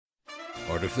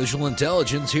Artificial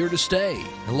intelligence here to stay.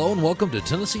 Hello and welcome to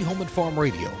Tennessee Home and Farm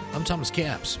Radio. I'm Thomas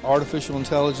Capps. Artificial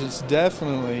intelligence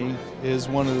definitely is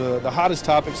one of the hottest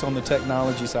topics on the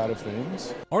technology side of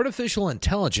things. Artificial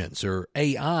intelligence, or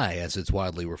AI as it's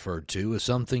widely referred to, is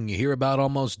something you hear about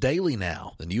almost daily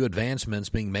now. The new advancements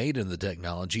being made in the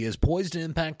technology is poised to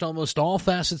impact almost all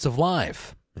facets of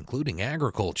life, including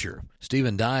agriculture.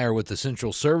 Stephen Dyer with the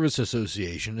Central Service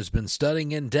Association has been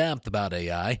studying in depth about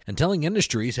AI and telling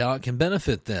industries how it can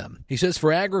benefit them. He says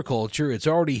for agriculture, it's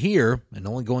already here and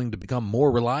only going to become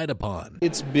more relied upon.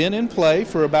 It's been in play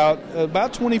for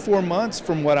about 24 months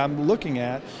from what I'm looking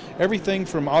at. Everything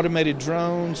from automated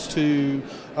drones to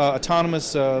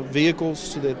autonomous vehicles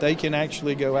so that they can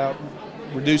actually go out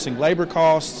reducing labor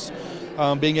costs.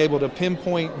 Being able to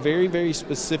pinpoint very, very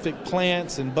specific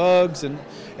plants and bugs and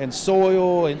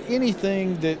soil and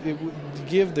anything that it would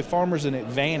give the farmers an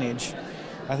advantage,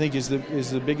 I think is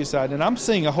the biggest side. And I'm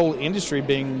seeing a whole industry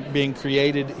being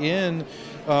created in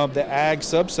the ag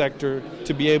subsector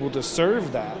to be able to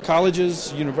serve that.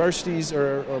 Colleges, universities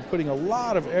are putting a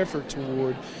lot of effort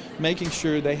toward making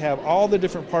sure they have all the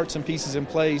different parts and pieces in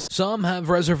place. Some have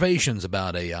reservations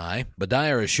about AI, but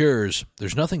Dyer assures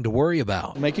there's nothing to worry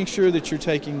about. Making sure that you're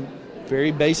taking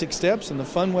very basic steps, and the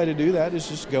fun way to do that is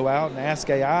just go out and ask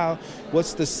AI,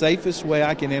 what's the safest way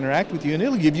I can interact with you? And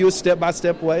it'll give you a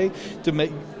step-by-step way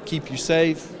to keep you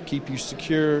safe, keep you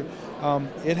secure.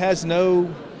 It has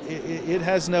no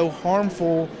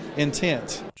harmful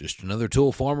intent. Just another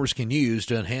tool farmers can use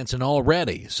to enhance an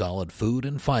already solid food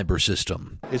and fiber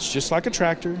system. It's just like a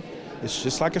tractor. It's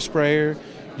just like a sprayer.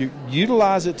 You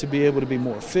utilize it to be able to be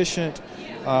more efficient.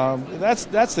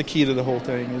 That's the key to the whole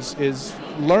thing is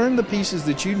learn the pieces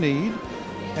that you need,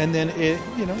 and then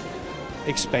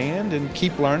expand and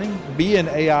keep learning. Be an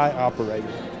AI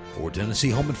operator. For Tennessee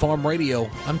Home and Farm Radio,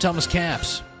 I'm Thomas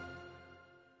Capps.